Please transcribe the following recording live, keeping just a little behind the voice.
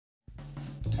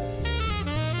Hi,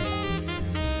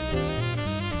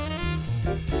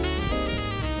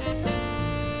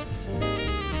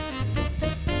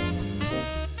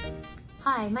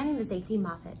 my name is A.T.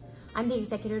 Moffitt. I'm the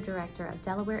Executive Director of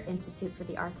Delaware Institute for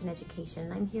the Arts and Education,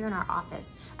 and I'm here in our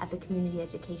office at the Community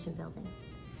Education Building.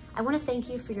 I want to thank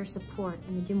you for your support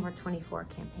in the Do More 24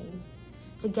 campaign.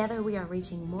 Together, we are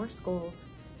reaching more schools,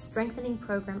 strengthening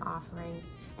program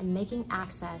offerings, and making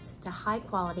access to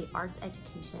high-quality arts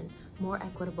education more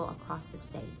equitable across the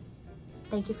state.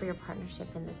 Thank you for your partnership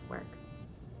in this work.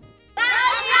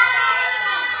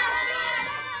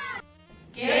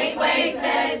 Gateway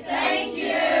says thank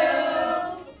you.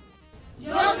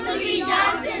 Joseph B.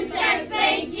 Johnson says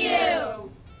thank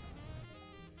you.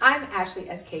 I'm Ashley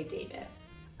S.K. Davis,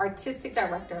 Artistic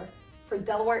Director for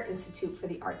Delaware Institute for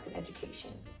the Arts and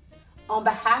Education. On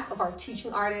behalf of our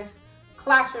teaching artists,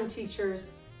 classroom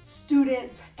teachers,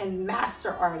 students, and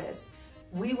master artists,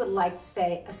 we would like to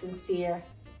say a sincere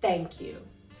thank you.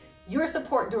 Your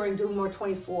support during Do More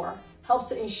 24 helps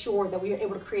to ensure that we are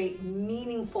able to create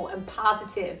meaningful and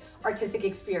positive artistic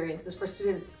experiences for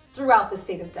students throughout the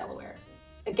state of Delaware.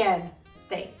 Again,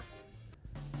 thanks.